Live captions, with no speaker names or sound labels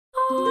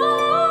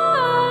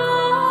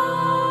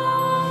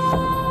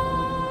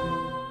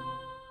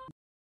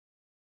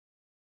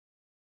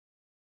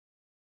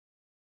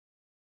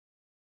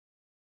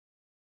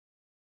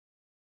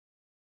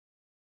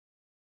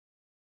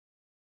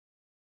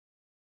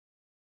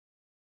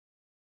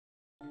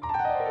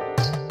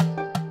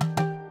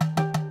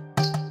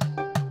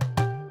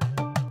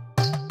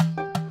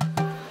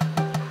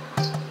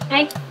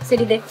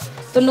সেটি দে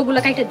তোর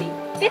নগুলা কাইটা দিই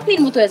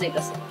পেতনির মতো হয়ে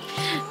যাইতেছে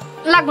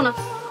লাগবো না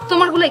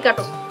তোমার গুলাই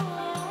কাটো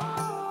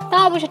তা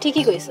অবশ্য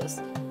ঠিকই কইছস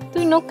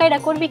তুই নখ কাইটা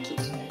করবি কি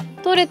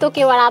তোরে তো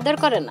কেউ আর আদর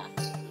করে না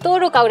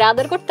তোরও কাউরে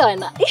আদর করতে হয়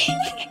না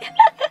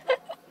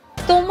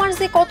তোমার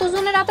যে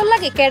কতজনের আদর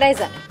লাগে কেডাই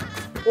জানে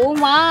ও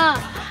মা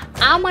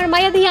আমার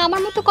মায়া দিয়ে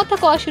আমার মতো কথা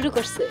কওয়া শুরু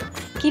করছে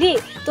কিরে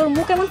তোর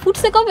মুখ এমন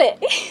ফুটছে কবে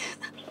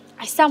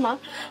আচ্ছা মা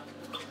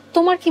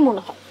তোমার কি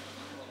মনে হয়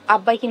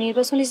আব্বাই কি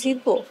নির্বাচনে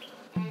জিতবো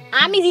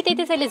আমি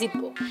জিতাইতে চাইলে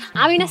জিতবো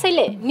আমি না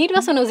চাইলে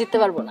নির্বাচনেও জিততে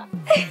পারবো না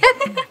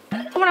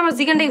তোমার আমার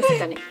জিগানটাই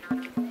উচিত নেই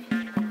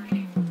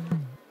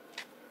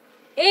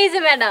এই যে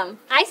ম্যাডাম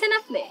আইছেন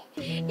আপনি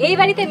এই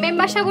বাড়িতে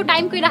মেম্বার সাহেব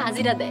টাইম কইরা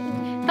হাজিরা দেয়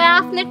তাই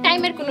আপনার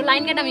টাইমের কোনো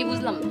লাইন কাট আমি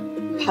বুঝলাম না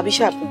ভাবি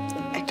সাহেব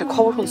একটা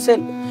খবর শুনছেন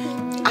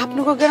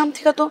আপনাদের গ্রাম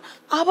থেকে তো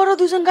আবারও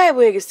দুজন গায়েব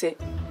হয়ে গেছে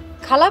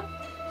খালা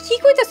কি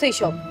কইতাছ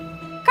এইসব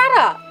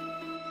কারা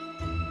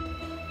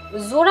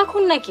জোড়া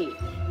খুন নাকি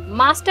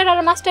মাস্টার আর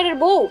মাস্টারের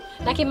বউ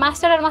নাকি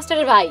মাস্টার আর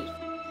মাস্টারের ভাই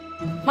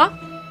মা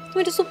তুমি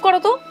একটু চুপ করো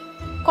তো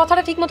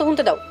কথাটা ঠিক মতো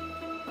শুনতে দাও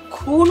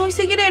খুন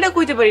হইছে কিনা এটা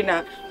কইতে পারি না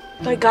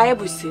তাই গায়েব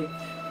হইছে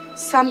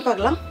সান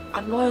পাগলা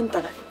আর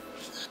নয়নতারা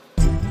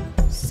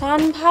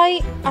সান ভাই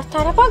আর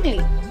তারা পাগলি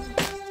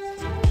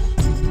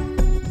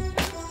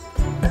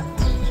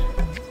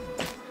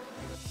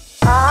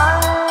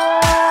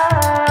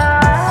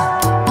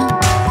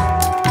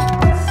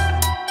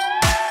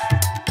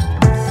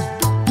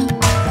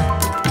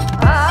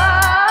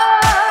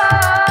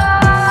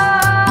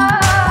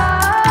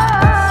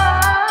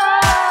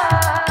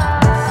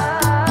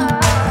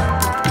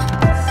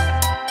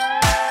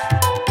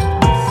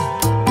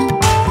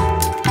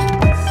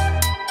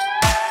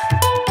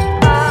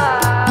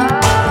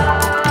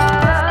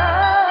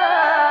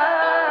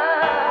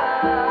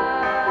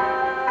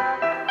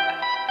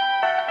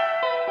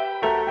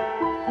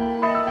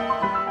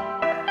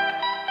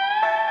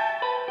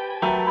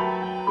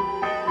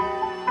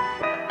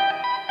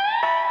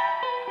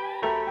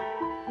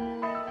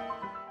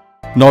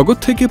নগদ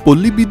থেকে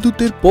পল্লী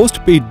বিদ্যুতের পোস্ট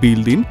পেইড বিল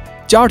দিন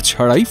চার্জ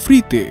ছাড়াই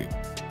ফ্রিতে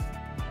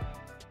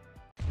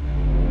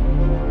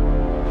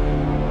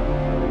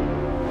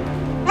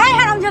এই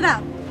হারামজাদা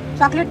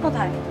চকলেট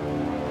কোথায়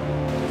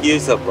কি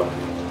হইছে আপা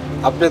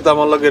আপনি তো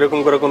আমার লগে এরকম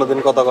করে কোনোদিন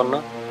কথা কন না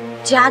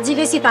যা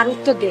জিজ্ঞেসি তার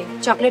উত্তর দে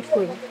চকলেট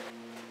কই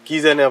কি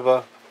জানি আপা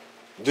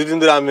দুই দিন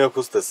ধরে আমিও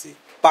খুঁজতেছি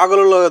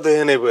পাগলের লগে তো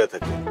হেনেই বয়ে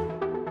থাকি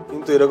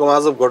কিন্তু এরকম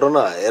আজব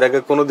ঘটনা এর আগে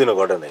কোনোদিনও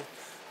ঘটে নাই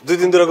দুই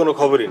দিন ধরে কোনো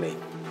খবরই নেই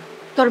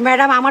তোর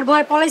ম্যাডাম আমার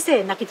ভয় পলাইছে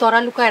নাকি তোরা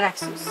লুকায়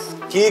রাখছিস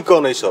কি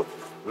কোন এইসব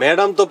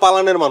ম্যাডাম তো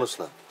পালানের মানুষ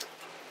না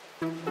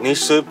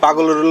নিশ্চয়ই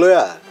পাগলের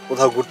লইয়া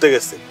কোথাও ঘুরতে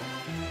গেছে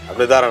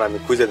আপনি দাঁড়ান আমি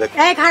খুঁজে দেখি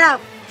এই খারাপ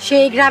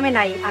সেই গ্রামে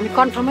নাই আমি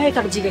কনফার্ম হয়ে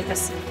তোর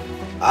জিজ্ঞাসা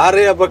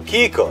আরে আপা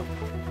কি কর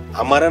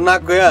আমারে না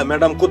কইয়া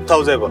ম্যাডাম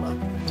কোথাও যাইব না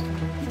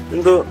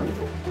কিন্তু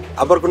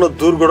আবার কোনো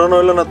দুর্ঘটনা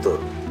হইলো না তো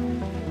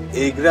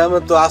এই গ্রামে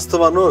তো আস্ত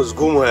মানুষ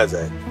গুম হয়ে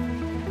যায়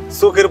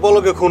চোখের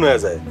পলকে খুন হয়ে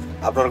যায়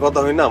আপনার কথা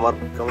হই না আমার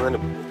কেমন জানি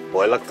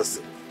ভয় লাগতেছে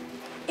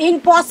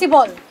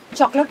ইম্পসিবল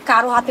চকলেট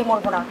কারো হাতে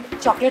মরবো না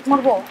চকলেট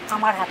মরবো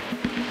আমার হাতে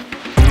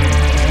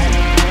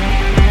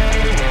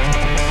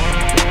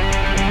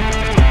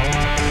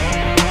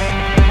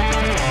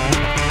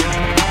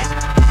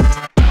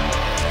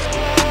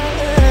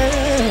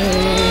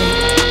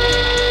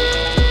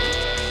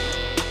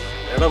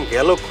ম্যাডাম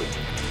গেল কই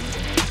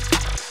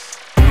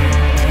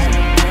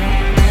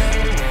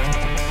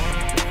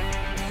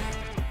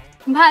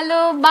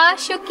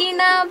ভালোবাসো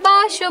কিনা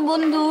বাসো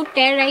বন্ধু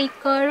টেরাই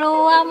করো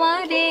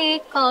আমারে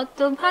কত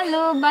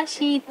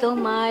ভালোবাসি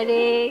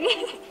তোমারে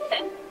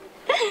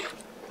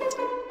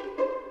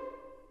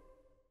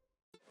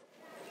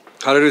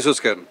খারে রিসোর্স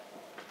কেন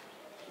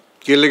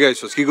কে লেগে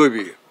আইসোস কি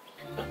কইবি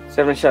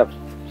চেয়ারম্যান সাহেব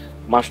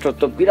মাস্টার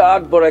তো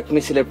বিরাট বড় এক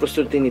মিছিলের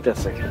প্রস্তুতি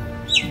নিতেছে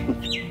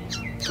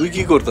তুই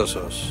কি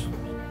করতেছস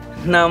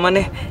না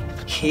মানে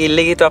এর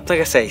লেগে তো আপনার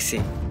কাছে আইছি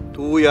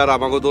তুই আর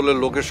আমাগো দলের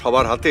লোকের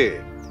সবার হাতে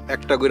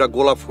একটা কইরা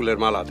গোলাপ ফুলের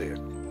মালা দে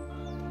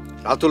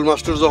রাতুল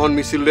মাস্টার যখন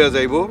মিছিল লইয়া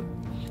যাইব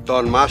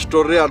তখন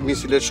মাস্টাররে আর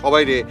মিছিলের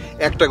সবাইরে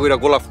একটা কইরা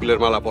গোলাপ ফুলের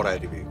মালা পরায়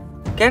দিবি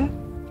কেন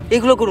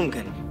এগুলো করুন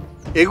কেন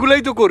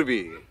এগুলাই তো করবি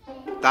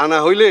তা না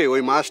হইলে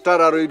ওই মাস্টার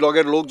আর ওই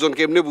লগের লোকজন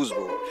কেমনে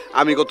বুঝবো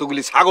আমি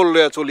কতগুলি ছাগল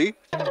লইয়া চলি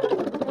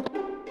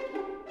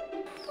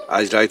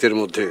আজ রাইতের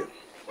মধ্যে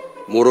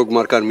মোরগ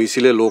মার্কার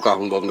মিছিলে লোক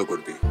আহুন বন্ধ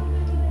করবি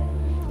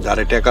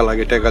যারে টাকা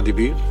লাগে টাকা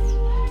দিবি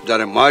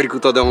যারে মায়ের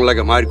কুতা দেওয়া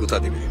লাগে মায়ের কুতা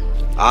দিবি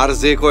আর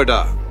যে কয়টা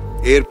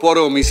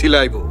এরপরেও মিছিল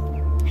আইব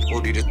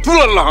ওটিরে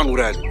তুলার লাহান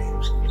উড়াই দিবি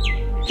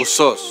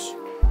বুঝছস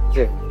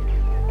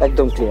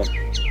একদম ক্লিয়ার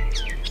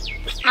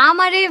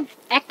আমারে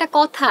একটা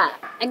কথা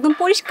একদম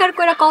পরিষ্কার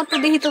করে কত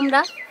দেখি তোমরা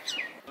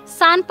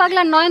সান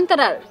পাগলা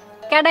নয়নতারার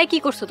কেডায় কি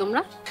করছো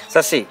তোমরা?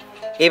 চাচি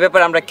এই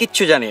ব্যাপারে আমরা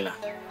কিচ্ছু জানি না।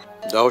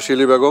 দাও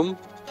শিলি বেগম,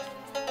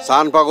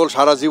 সান পাগল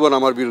সারা জীবন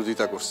আমার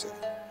বিরোধিতা করছে,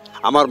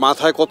 আমার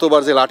মাথায়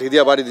কতবার যে লাঠি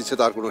দিয়া বাড়ি দিচ্ছে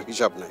তার কোনো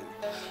হিসাব নাই,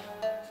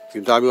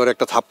 কিন্তু আমি ওর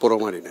একটা থাপ্পড়ও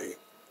মারি নাই।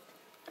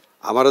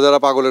 আমার দ্বারা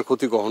পাগলের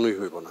ক্ষতি কখনোই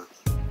হইব না।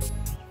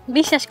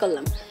 বিশ্বাস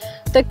করলাম।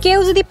 তো কেউ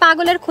যদি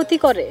পাগলের ক্ষতি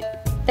করে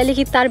তাহলে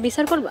কি তার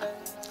বিচার করবা?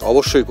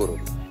 অবশ্যই করুন,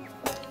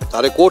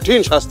 তারে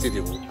কঠিন শাস্তি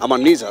দিব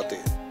আমার নিজ হাতে।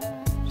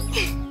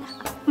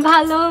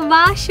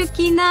 ভালোবাসো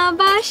কি না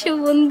বাসো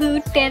বন্ধু,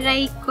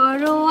 টেরাই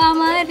করো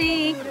আমারে,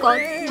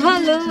 কত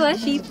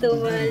ভালোবাসি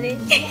তোমারে।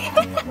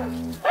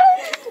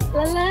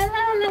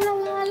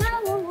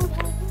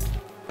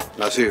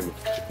 নাসিম,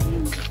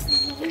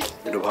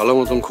 একটু ভালো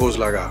মতন খোঁজ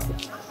লাগা,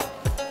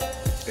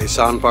 এই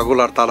সান পাগল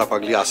আর তারা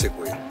পাগলি আছে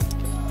কই?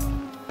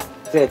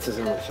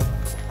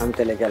 আমি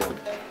তাহলে গেলাম।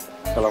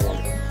 সালাম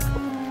আলাইকুম।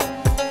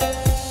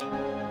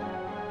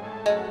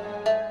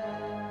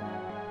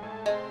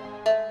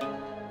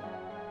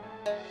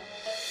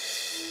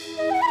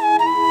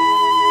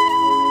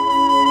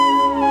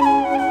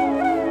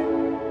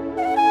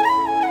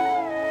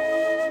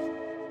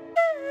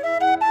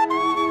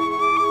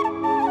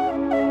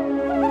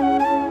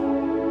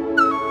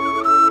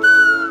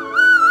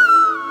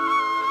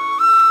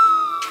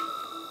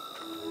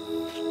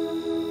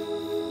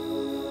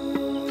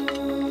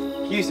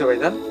 কি হয়েছে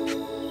ভাইজান,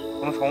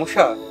 কোনো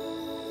সমস্যা?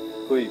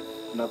 কই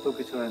না তো,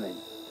 কিছু হয় নাই।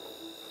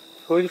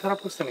 শরীর খারাপ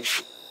করছে নাকি?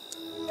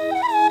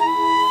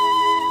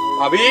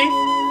 ভাবি,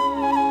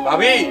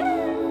 ভাবি,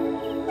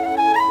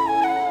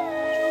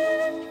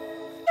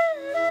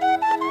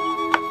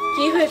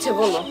 কি হয়েছে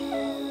বলো?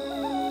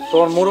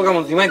 তোর মোড়ো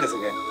কেমন ঝিমাইতেছে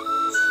কে?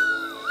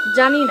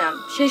 জানি না,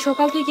 সেই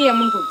সকাল থেকে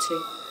এমন করছে,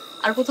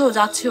 আর কোথাও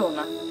যাচ্ছেও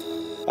না।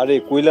 আরে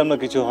কইলাম না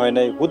কিছু হয়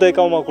নাই, হুদাই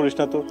কাউমা করিস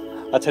না তো।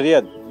 আচ্ছা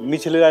রিয়াদ,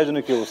 মিছিলের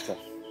আয়োজনের কি অবস্থা?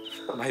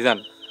 ভাইজান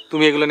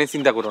তুমি এগুলো নিয়ে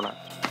চিন্তা করো না,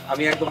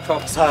 আমি একদম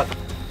সব স্যার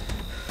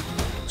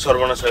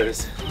সর্বনাশ হয়ে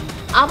গেছে।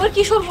 আবার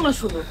কি সর্বনাশ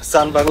হলো?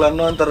 সান পাগলা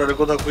নয়নতারারে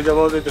কোথাও খুঁজে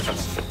পাওয়া যাইতেছে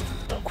না।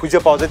 খুঁজে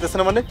পাওয়া যাইতেছে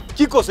না মানে?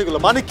 কি করছে এগুলো,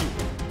 মানে কি?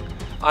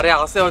 আরে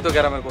আছে হয়তো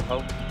গ্রামের কোথাও,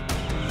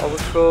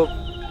 অবশ্য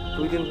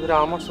 2 দিন ধরে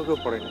আমার চোখেও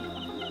পড়েনি।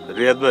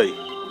 রিয়াদ ভাই,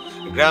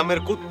 গ্রামের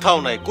কোথাও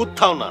নাই,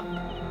 কোথাও না।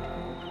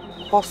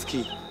 বস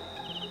কি,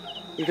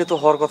 এটা তো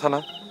হওয়ার কথা না।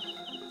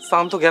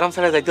 সান তো গ্রাম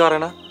ছেড়ে যাইতে পারে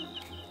না।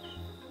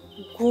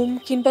 গুম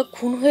কিংবা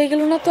খুন হয়ে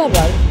গেল না তো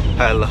আবার?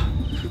 হ্যাঁ আল্লাহ,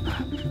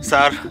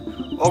 স্যার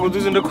অগ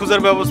দুজনে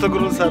খোঁজার ব্যবস্থা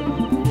করুন স্যার।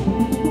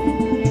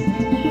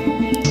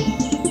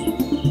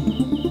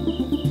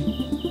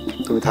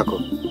 তুমি থাকো।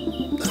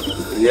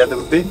 রিয়াদ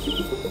বুদ্ধি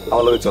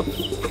আমার লগে চল।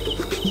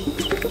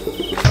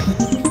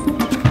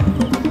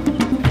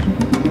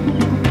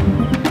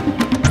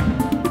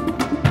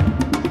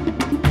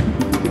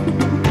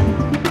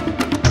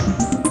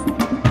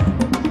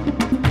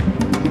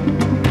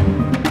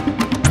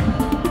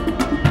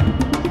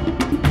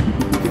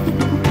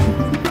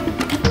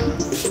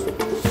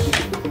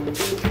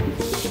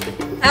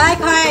 আয়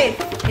খায়,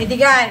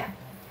 এদিকে আয়।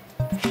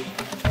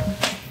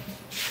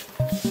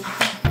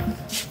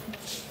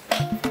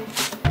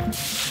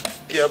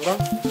 কি আব্বা?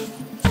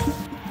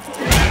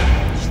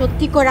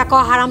 সত্যি করে ক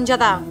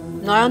হারামজাদা,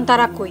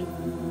 নয়নতারা কই?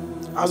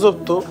 আজব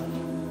তো,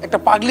 একটা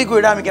পাগলি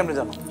কইরা আমি কেমনে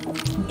জানো?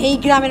 এই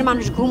গ্রামের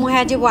মানুষ ঘুম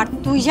হয়ে যাবো আর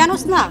তুই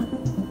জানোস না?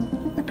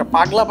 একটা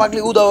পাগলা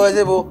পাগলি উদা হয়ে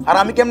যাবো আর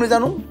আমি কেমনে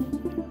জানো?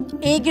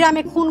 এই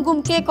গ্রামে খুন গুম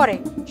কে করে,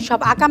 সব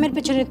আকামের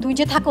পেছনে তুই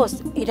যে থাকস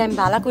এটা আমি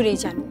ভালো করেই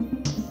জানি।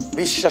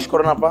 বিশ্বাস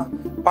করে না পা,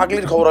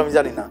 পাগলির খবর আমি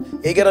জানি না।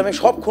 এই গ্রামে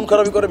সব খুন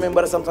খারাপি করে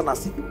মেম্বারের সামনে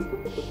নাসি।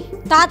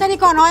 তাড়াতাড়ি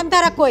ক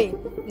নয়নতারা কই,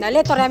 নালে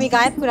তোরে আমি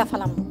গায়েব করে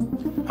ফেলাম।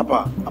 আপা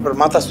আপনার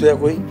মাথা শুয়ে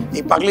কই,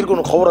 এই পাগলির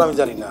কোনো খবর আমি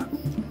জানি না।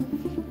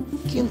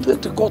 কিন্তু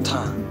একটা কথা,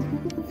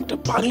 একটা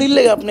পাগলির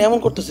লেগে আপনি এমন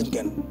করতেছেন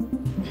কেন?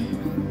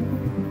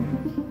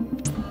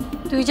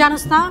 তুই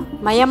জানোস না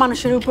মাইয়া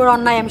মানুষের উপর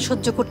অন্যায় আমি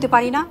সহ্য করতে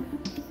পারি না।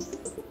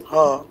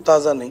 হ্যাঁ তা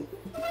জানি।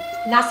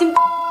 নাসিম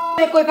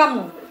কই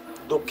পামু?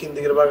 দক্ষিণ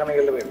দিকের বাগানে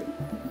গেলে ভেবে।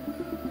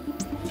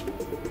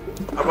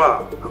 আপা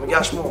আমি কি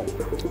আসবো?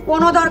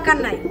 কোনো দরকার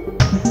নাই।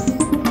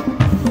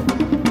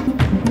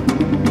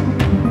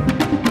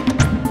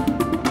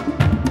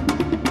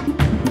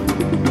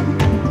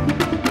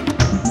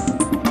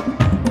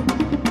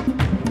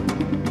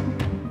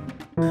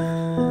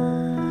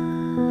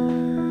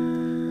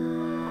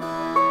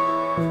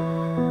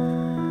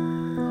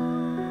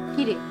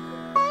 কিরে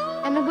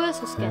এমন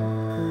বলেছিস কেন?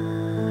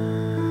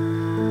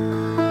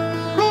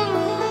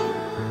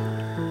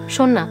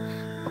 শোন না,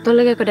 তোর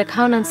লেগে কটা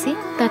খাওয়ান আনছি,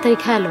 তাড়াতাড়ি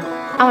খায়ালো,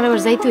 আমার আবার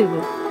যাইতে হইব।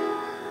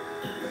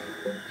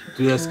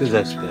 তুই আজকে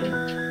যাস কেন?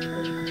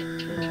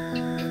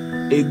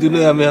 এই দিনে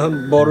আমি এখন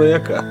বড়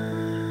একা।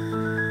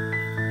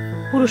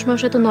 পুরুষ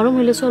মানুষ তো নরম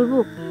হইলে চলবো,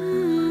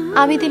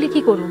 আমি তাহলে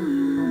কি করুম?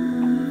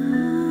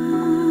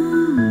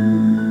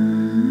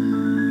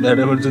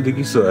 ম্যাডামের যদি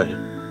কিছু হয়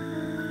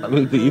আমি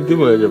তো ইতিম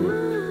হয়ে যাবো।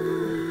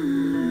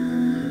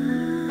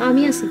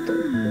 আমি আছি তো।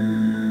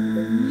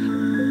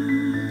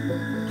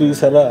 তুই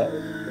ছাড়া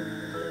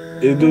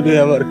এই দুনিয়া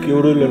আমার কেউ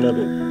রইল না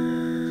রে।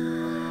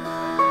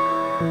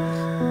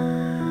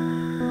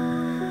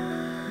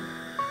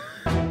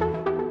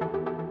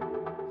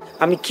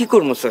 আমি কি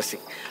করবো চাচি?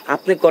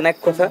 আপনি কোন এক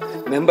কথা,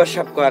 মেম্বার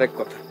সাহেব কো আরেক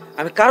কথা,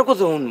 আমি কার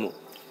কথা শুনবো?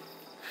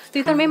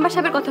 তুই তোর মেম্বার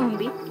সাহেবের কথা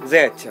শুনবি, যে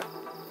আচ্ছা।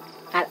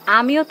 আর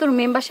আমিও তোর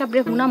মেম্বার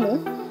সাহেবরে শুনামু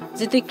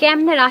যে তুই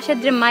কেমনে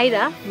রাশেদরে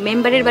মাইরা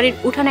মেম্বারের বাড়ির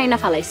উঠানাই না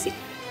ফালাইছি,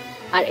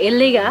 আর এর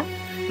লেগা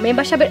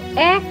মেম্বার সাহেবের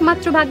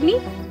একমাত্র ভাগ্নি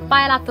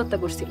পায়েল আত্মহত্যা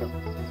করছিল।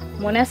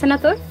 মনে আছে না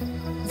তোর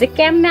যে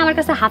কেমনে আমার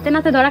কাছে হাতে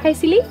নাতে ধরা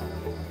খাইছিলি?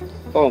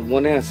 ও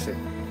মনে আছে।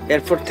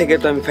 এরপর থেকে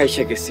তো আমি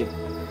ফাইসা গেছি।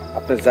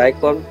 আপনি যাই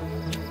কর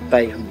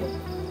তাই শুনবো।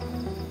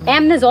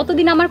 এমনে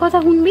যতদিন আমার কথা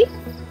শুনবি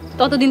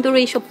ততদিন তোর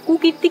এইসব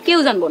কুকীর্তি কেউ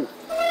জানবো না,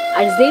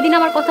 আর যেদিন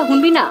আমার কথা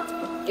শুনবি না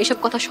এসব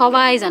কথা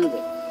সবাই জানবে,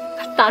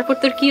 তারপর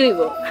তোর কি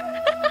হইব?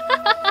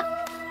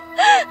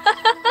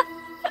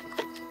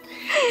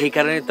 এই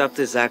কারণে তো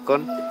আপনি যা কর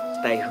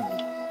তাই শুনবো।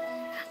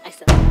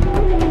 আচ্ছা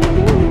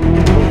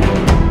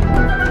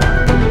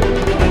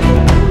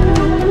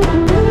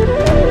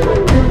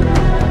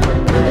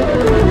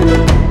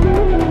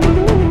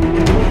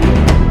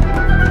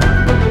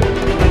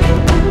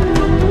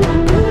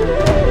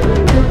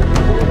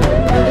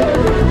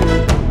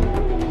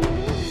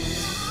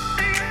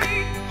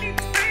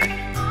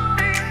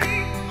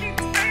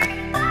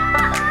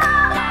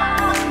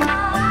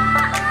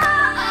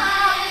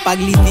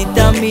পাগলি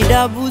তিতা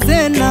মিডা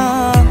বুঝে না,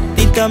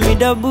 তিতা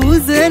মিডা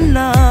বুঝে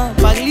না,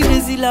 পাগলি রে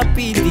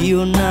জিলাপি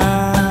দিও না।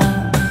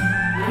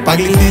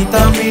 পাগলি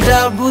তিতা মিডা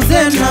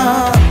বুঝে না,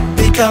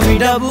 তিতা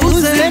মিডা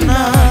বুঝে না,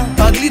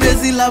 পাগলি রে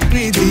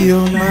জিলাপি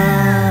দিও না।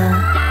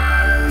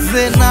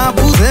 যে না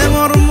বুঝে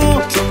মর্ম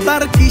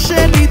তার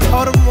কিসেরই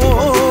ধর্ম,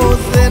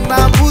 যে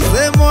না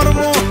বুঝে মর্ম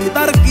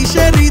তার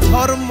কিসেরই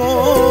ধর্ম।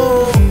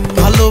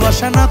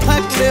 ভালোবাসা না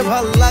থাকলে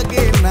ভাল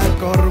লাগে না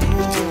কর্ম,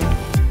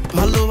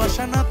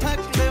 ভালোবাসা না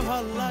থাকলে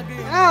ভাল লাগে।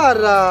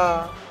 আরা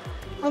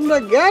আমরা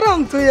গেরাম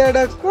তুই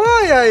এটা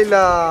কই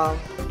আইলাম?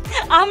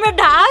 আমরা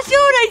ঢাসে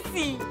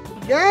উড়াইছি।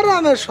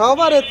 গেরামে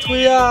সবারে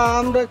থুইয়া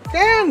আমরা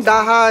কেন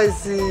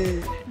ডাহাইছি?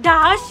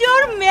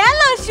 ঢাসর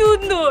মেলা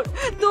সুন্দর,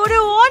 তোরে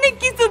অনেক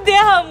কিছু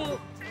দেখামু।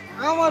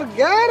 আমার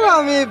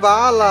গেরামে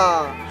বালা,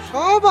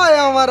 সবাই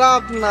আমার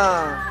আপনা।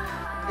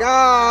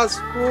 গাছ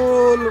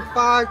ফুল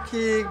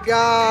পাখি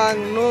গান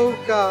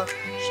নৌকা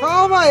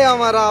সবাই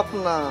আমার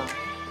আপনা।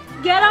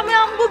 গ্রামে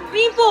আমগো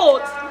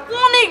বিপদ,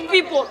 অনেক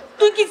বিপদ।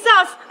 তুই কি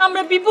চাস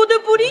আমরা বিপদে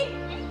পড়ি?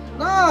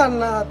 না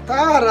না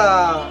তারা,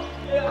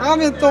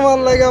 আমি তোমার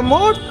লাগা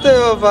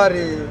মরতেও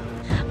পারি।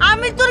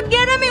 আমি তোর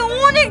গ্রামে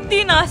অনেক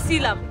দিন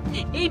আসছিলাম,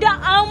 এটা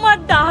আমার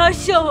ডাহা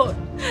শহর।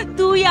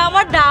 তুই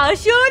আমার ডাহা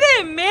শহরে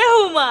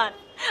মেহমান,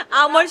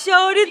 আমার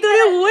শহরে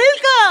তোরে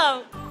ওয়েলকাম।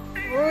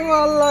 ও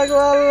আল্লাহ গো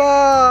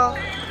আল্লাহ,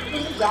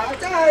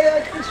 জায়গা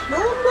একটু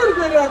সুন্দর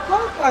করে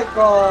কথা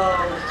কও।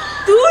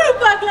 দূর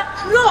পাগলা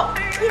রো।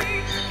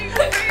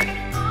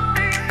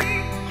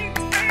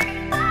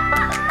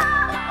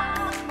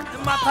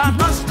 মাথা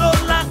নষ্ট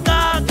লাগা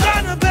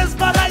গান বেশ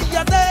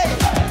বাড়াইয়া দে,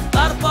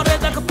 তারপরে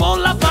দেখ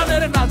পোলা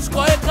পানের নাচ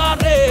কয়ে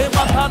কারে।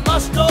 মাথা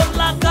নষ্ট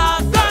লাগা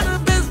গান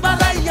বেশ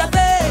বাড়াইয়া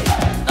দে,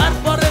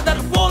 তারপরে দেখ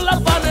পোলা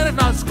পানের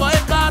নাচ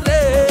কয়ে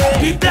কারে।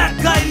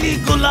 দেখাইলি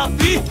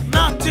গোলাপি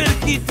নাচের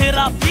কি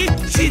থেরাপি,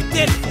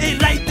 শীতের এই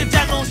রাইতে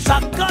যেন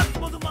সাক্ষাৎ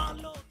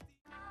মধুমালো।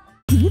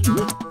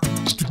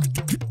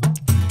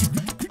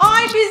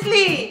 ওই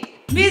বিজলি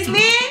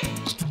বিজলি,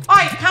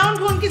 ওই খাউন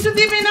খুন কিছু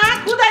দিবি না?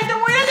 খুদাই তো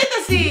মরে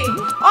যেতেছি।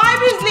 ওই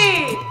বিজলি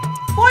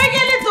কই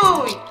গেলি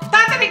তুই?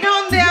 তাড়াতাড়ি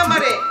খাউন দে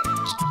আমারে।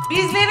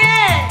 বিজলি রে।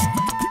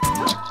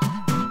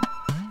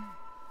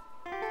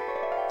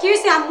 কি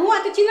হইছে আম্মু,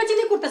 এত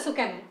চিল্লাচিল্লি করতেছো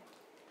কেন?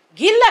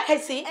 গিল্লা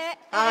খাইছি।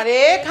 আরে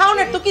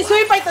খাউনের তো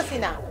কিছুই পাইতাছি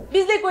না।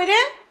 বিজলি কই রে?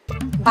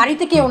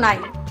 বাড়িতে কেউ নাই।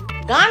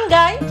 গান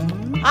গাই?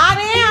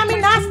 আরে আমি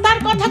নাস্তার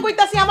কথা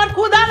কইতাছি, আমার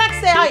ক্ষুধা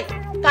লাগছে। আই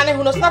কানে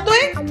শুনস না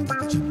তুই?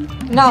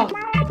 নাও।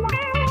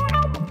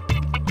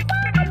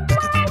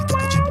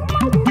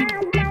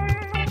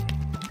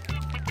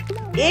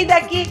 এই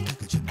দেখি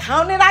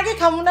খাওনের আগে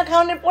খামু না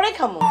খাওনের পরে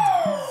খামু?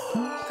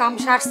 কাম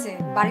সারছে,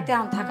 বাড়িতে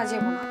এখন থাকা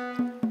যাবে না।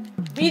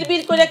 বীর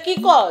বীর করে কি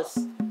কস?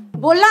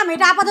 বললাম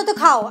এটা আপাতত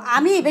খাও,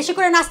 আমি বেশি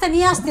করে নাস্তা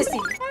নিয়ে আসতেছি।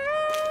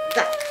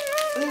 যা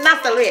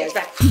নাস্তা লইয়া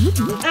যা,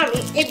 আমি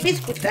এই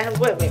বিস্কুটটা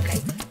বয়ে বয়ে খাই।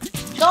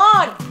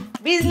 শোন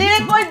বিজলিরে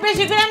কই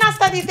বেশি করে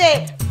নাস্তা দিতে,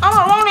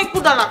 আমার অনেক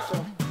ক্ষুধা লাগছে।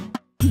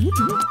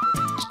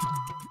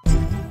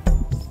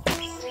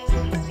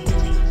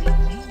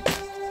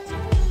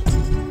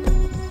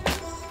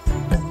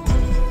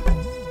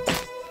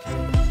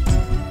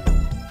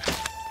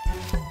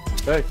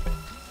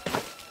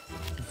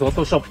 যত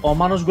সব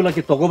অমানুষগুলা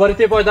কি তগো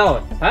বাড়িতে পয়দা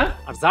হয়, হ্যাঁ?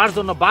 আর যার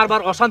জন্য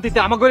বারবার অশান্তিতে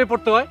আমাকে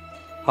পড়তে হয়।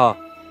 হ্যাঁ,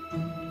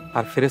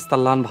 আর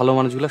ফেরেস্তাল্লান ভালো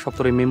মানুষগুলো সব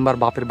তোর মেম্বার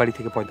বাপের বাড়ি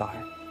থেকে পয়দা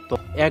হয়। তো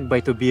এক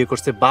ভাই তো বিয়ে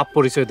করছে বাপ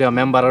পরিচয় দেওয়া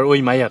মেম্বার আর ওই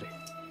মাইয়ারে,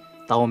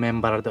 তাও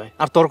মেম্বার আর দেয়।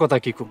 আর তোর কথা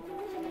কি কম,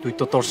 তুই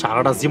তো তোর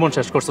সারাটা জীবন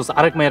শেষ করছিস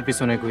আরেক মায়ের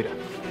পিছনে ঘুরা।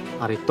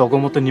 আর এই তগো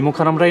মতো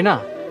নিমুখারামরাই না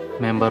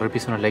মেম্বারের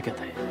পিছনে লেগে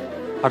থাকে।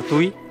 আর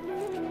তুই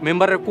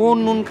মেম্বারের কোন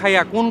নুন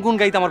খাইয়া কোন গুণ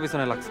গাইতে আমার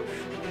পিছনে লাগছে?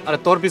 আরে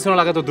তোর পিছনে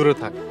লাগা তো দূরে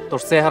থাক,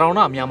 তোর চেহারাও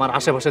না আমি আমার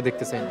আশেপাশে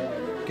দেখতে চাই না।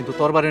 কিন্তু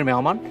তোর বাড়ির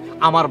মেহমান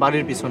আমার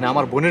বাড়ির পিছনে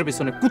আমার বোনের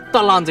পিছনে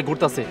কুত্তা লান যে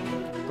ঘুরতেছে,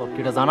 তোর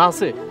কিটা জানা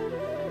আছে?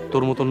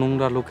 তোর মতো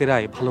নোংরা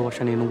লোকেরাই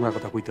ভালোবাসা নিয়ে নোংরা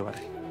কথা কইতে পারে।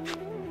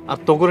 আর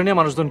তো করে নিয়ে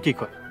মানুষজন কি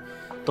কয়,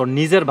 তোর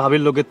নিজের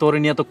ভাবির লোকে তোরে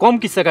নিয়ে তো কম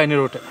কিসা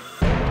কাহিনীর ওঠে।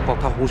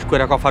 কথা হুশ করে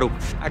রাখা ফারুক,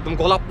 একদম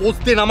গলা পোস্ট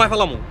দিয়ে নামায়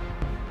ফেলামো।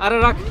 আরে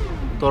রাখ,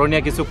 তোর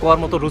নিয়ে কিছু কর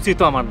মতো রুচি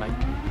তো আমার নাই।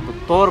 তো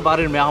তোর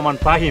বাড়ির মেহমান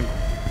ফাহিম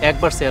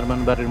একবার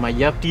চেয়ারম্যান বাড়ির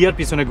মাইয়া টিয়ার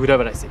পিছনে ঘুরে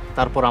বেড়াইছে,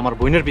 তারপর আমার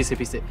বোনের পিছে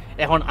পিছে,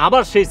 এখন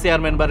আবার সেই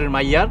চেয়ারম্যান বাড়ির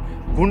মাইয়ার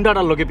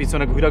গুন্ডাটার লোকে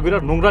পিছনে ঘুরা ঘুরা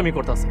নোংরামি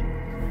করতেছে।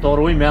 তোর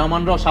ওই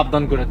মেহমানরাও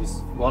সাবধান করে দিস,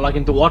 গলা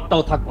কিন্তু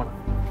ওয়ারটাও থাকবো না।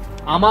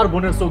 আমার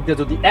বোনের চোখ দিয়ে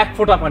যদি এক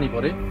ফোঁটা পানি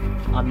পড়ে,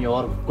 আমি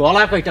ওর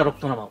গলা কয়টা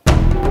রক্ত নামাবো।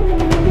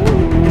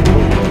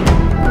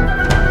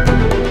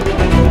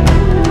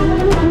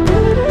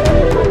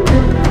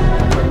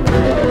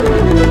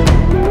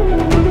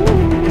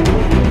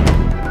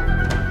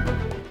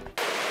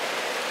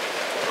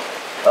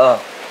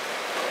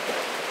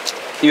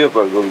 কি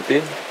ব্যাপার বলতে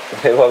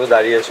এভাবে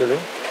দাঁড়িয়ে আছো রে?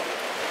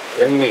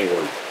 এমনি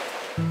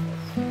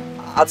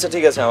আচ্ছা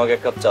ঠিক আছে, আমাকে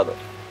এক কাপ চা দাও।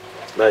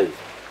 ভাই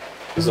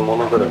কিছু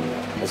মনে করেন,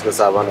 আজকে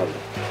চা বানাবো।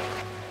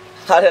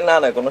 আরে না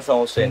না, কোনো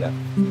সমস্যাই না।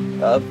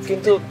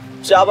 কিন্তু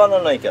চা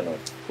বানানোই কেন,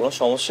 কোনো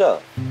সমস্যা?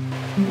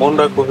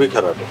 মনটা খুবই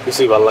খারাপ,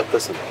 কিছুই ভালো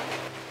লাগতেছে না।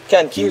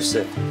 কেন, কি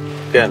হচ্ছে?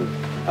 কেন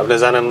আপনি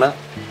জানেন না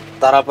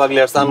তারা পাগলি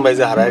আর চান ভাই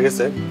যে হারায়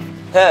গেছে?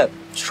 হ্যাঁ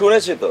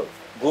শুনেছি তো,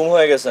 গুম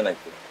হয়ে গেছে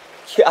নাকি।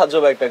 কি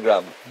আজব একটা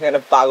গ্রাম, এখানে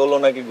পাগলও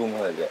নাকি গুম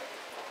হয়ে যায়।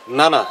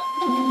 না না,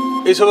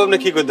 এইসব আপনি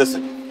কি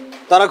করতেছেন?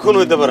 তারা খুন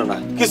হইতে পারে না,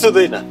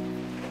 কিছুতেই না।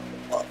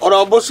 ওরা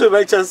অবশ্যই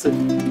বাইচা আছে।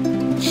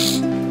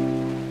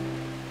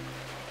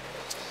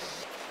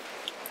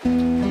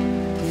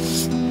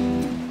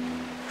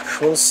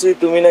 শুনছি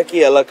তুমি নাকি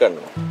এলাকার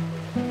না,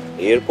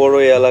 এরপর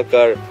ওই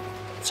এলাকার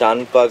চান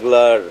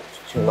পাগলার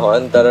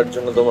নয়নতারার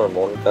জন্য তোমার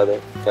মন কাঁদে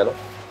কেন?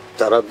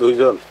 তারা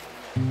দুইজন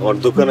আমার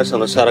দোকানের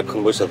সামনে সারাক্ষণ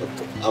বসে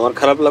থাকতো, আমার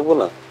খারাপ লাগবো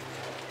না?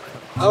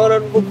 আমার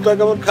আর বুকটা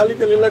কেমন খালি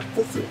খালি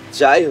লাগতেছে।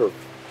 যাই হোক,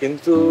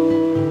 কিন্তু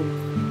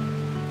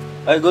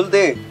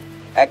গুলতে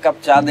এক কাপ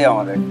চা দে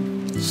আমাদের।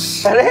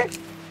 আরে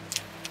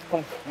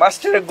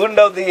মাস্টারের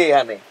গুন্ডাও দিয়ে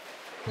এখানে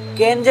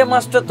কেন যে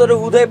মাস্টার তোরে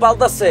উদয়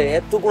পাল্টাছে,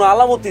 এর তো কোনো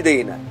আলামতই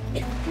দেই না।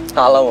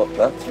 আলামত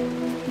না,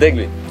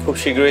 দেখবি খুব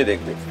শীঘ্রই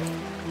দেখবি।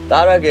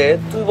 তার আগে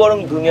তুই বরং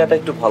দুনিয়াটা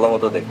একটু ভালো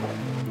মতো দেখবি।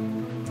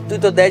 তুই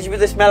তো দেশ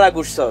বিদেশ মেলা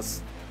ঘুরছস,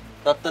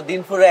 তোর তো দিন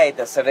ফুরে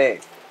আইতাছে রে।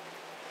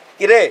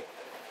 কি রে,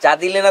 চা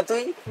দিলে না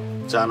তুই?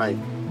 চা নাই।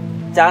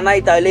 চা নাই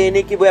তাইলে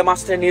এনে কি বই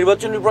মাস্টার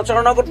নির্বাচনী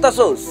প্রচারণা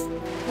করতেছস?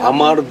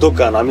 আমার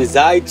দোকান, আমি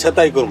যা ইচ্ছা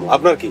তাই করবো,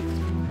 আপনার কি?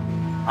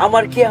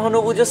 আমার কি এখনো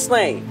বুঝছ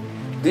নাই?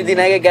 2 দিন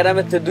আগে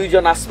গ্রামের থেকে 2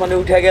 জন আসমানে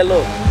উঠে গেল,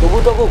 তবু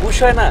তোকে হুশ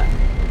হয় না?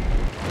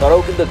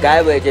 তোরাও কিন্তু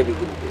গায়েব হয়ে যাবি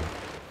কিন্তু।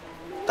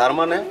 তার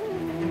মানে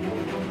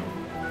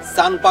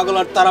সান পাগল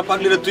আর তারা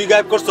পাগলিরে তুই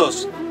গায়েব করছস?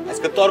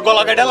 আজকে তোর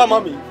গলা কেটেলাম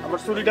আমি। আমার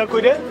চুরিটা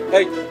কইরে।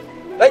 এই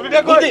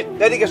চুরিটা কই?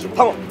 এদিকে এসো,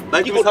 থামো।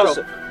 ভাই কি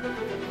করছো?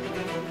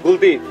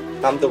 গুলতি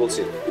থামতে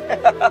বলছি।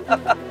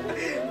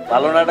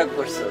 ভালো নাটক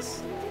করছস,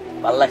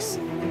 ভাল লাগছে।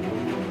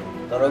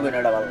 তোর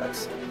অভিনয়টা ভাল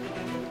লাগছে।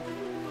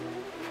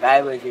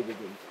 গায়েব হয়ে যাবি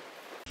কিন্তু।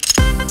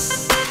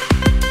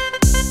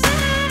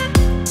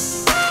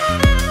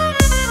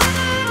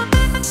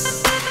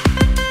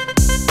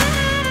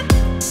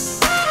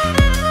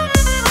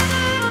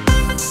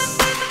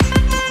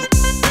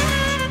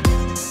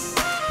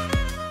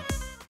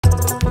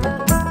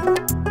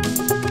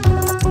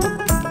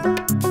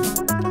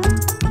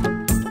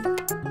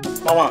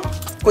 মামা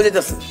কই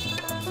যেতেছে?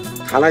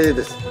 থানায়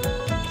যেতেছে।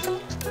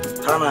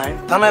 থানায়?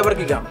 থানায় এবার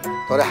কি কাম?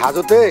 তোরে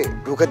হাজতে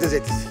ঢুকাতে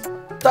যাইতেছি।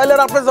 তাইলে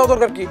আর আপনার যাওয়া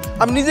দরকার কি?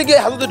 আমি নিজে গিয়ে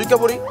হাজতে ঢুকে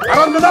পড়ি।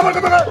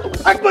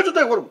 একবার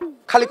জুতাই করুন,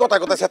 খালি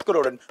কথায় কথায় সেট করে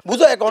ওঠেন,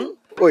 বুঝো এখন?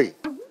 ওই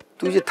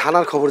তুই যে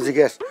থানার খবর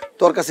জিজ্ঞেস,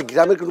 তোর কাছে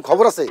গ্রামের কোনো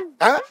খবর আছে?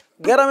 হ্যাঁ,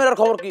 গ্রামের আর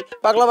খবর কি?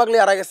 পাগলা পাগলি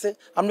হারা গেছে,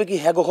 আপনি কি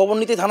হ্যাগো খবর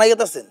নিতে থানায়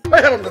গেতেছেন?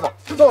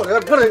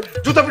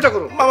 জুতা পিটা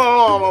করুন। মামা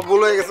মামা ভুল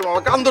হয়ে গেছে মামা,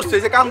 কান ধরছি,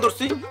 এই যে কান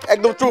ধরছি,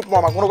 একদম চুপ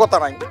মামা, কোনো কথা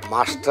নাই।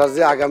 মাস্টার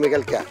যে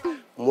আগামীকালকে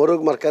মোরগ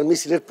মার্কার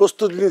মিছিলের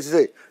প্রস্তুতি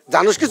নিয়েছে,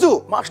 জানোস কিছু?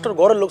 মাস্টার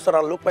ঘরের লোক ছাড়া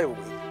আর লোক পাইব?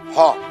 হ,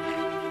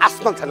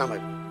 আসমান থানা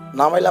নামাইব।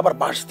 নামাইলে আবার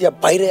বাঁশ দিয়া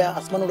বাইরে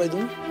আসমান উড়াই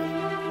দিন।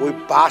 ওই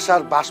বাঁশ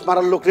আর বাঁশ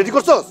মারার লোক রেডি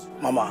করছস?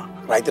 মামা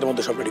রাইতের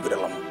মধ্যে সব রেডি করে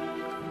এলাম।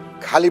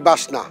 খালি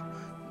বাঁশ না,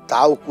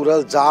 দাও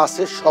কুড়াল যা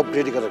আছে সব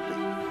রেডি করে রাখবি।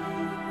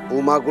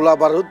 বোমা গোলা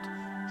বারুদ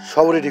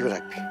সব রেডি করে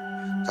রাখবি,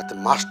 যাতে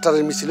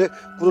মাস্টারের মিছিলে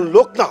কোনো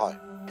লোক না হয়।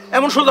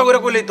 এমন সোজা করে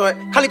কইলেই তো হয়,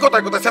 খালি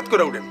কথায় কথায় সেট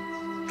করে উঠেন।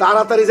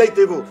 তাড়াতাড়ি যাইতে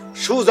হইব,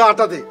 সোজা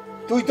আটা দে।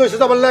 তুই তো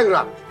সোজা বল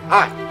ল্যাংরা।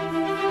 হ্যাঁ,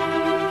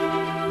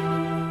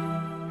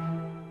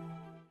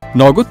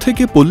 নগদ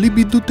থেকে পল্লী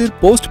বিদ্যুতের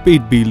পোস্ট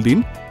পেইড বিল দিন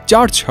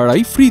চার্জ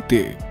ছাড়াই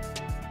ফ্রিতে।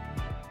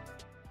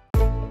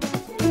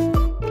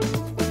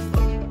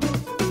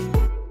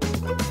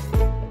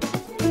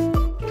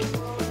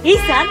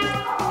 ঈশান,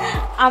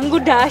 আমগো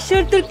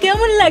ডাসর তোর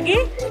কেমন লাগে?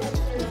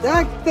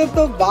 দেখতে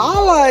তো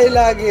ভালোই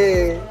লাগে,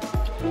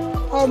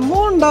 আর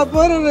মনটা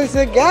পড়ে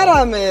রয়েছে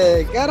গ্রামে।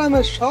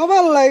 গ্রামে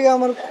সবার লাগে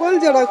আমার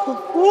কলজাটা খুব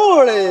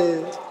পড়ে।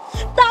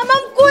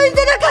 তামাম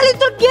কলজাটা খালি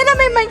তোর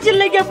গ্রামের মানুষের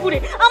লাগে পুরে,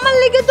 আমার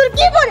লাগে তোর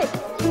কি পড়ে?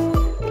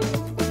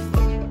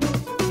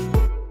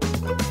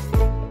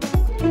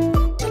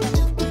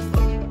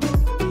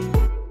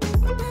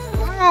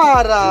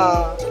 তারা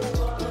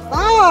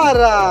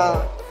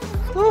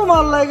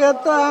তোমার লাগে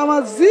তো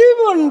আমার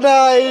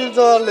জীবনটাই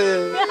চলে।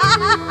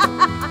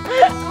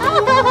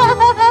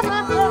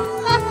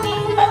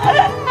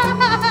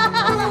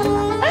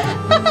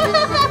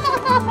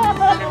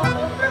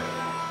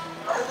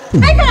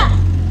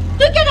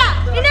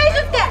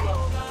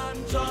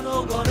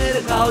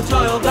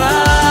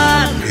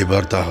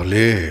 এবার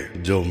তাহলে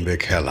জমবে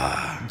খেলা।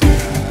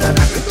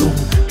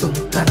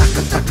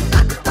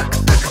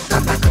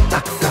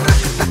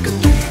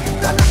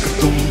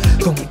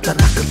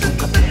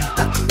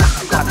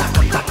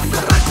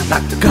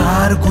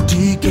 কার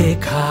গুটি কে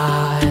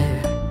খায়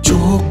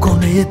যোগ্য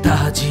নেতা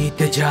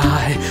জিতে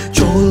যায়,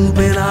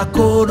 চলবে না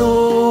কোনো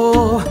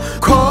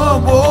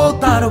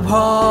ক্ষমতার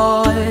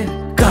ভয়।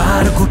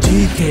 কার গুটি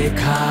কে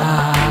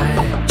খায়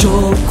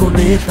যোগ্য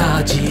নেতা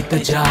জিতে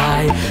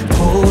যায়,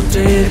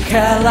 ভোটের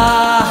খেলা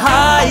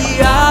হাই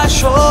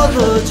আসল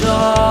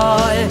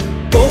জয়।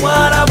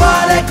 তোমার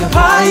আবার এক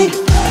ভাই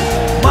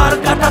মার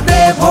কাটাতে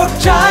ভোট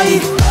চাই,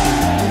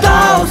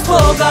 দাও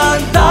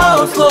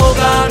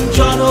স্লোগান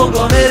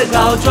জনগণের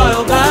গাও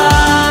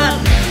জয়গান।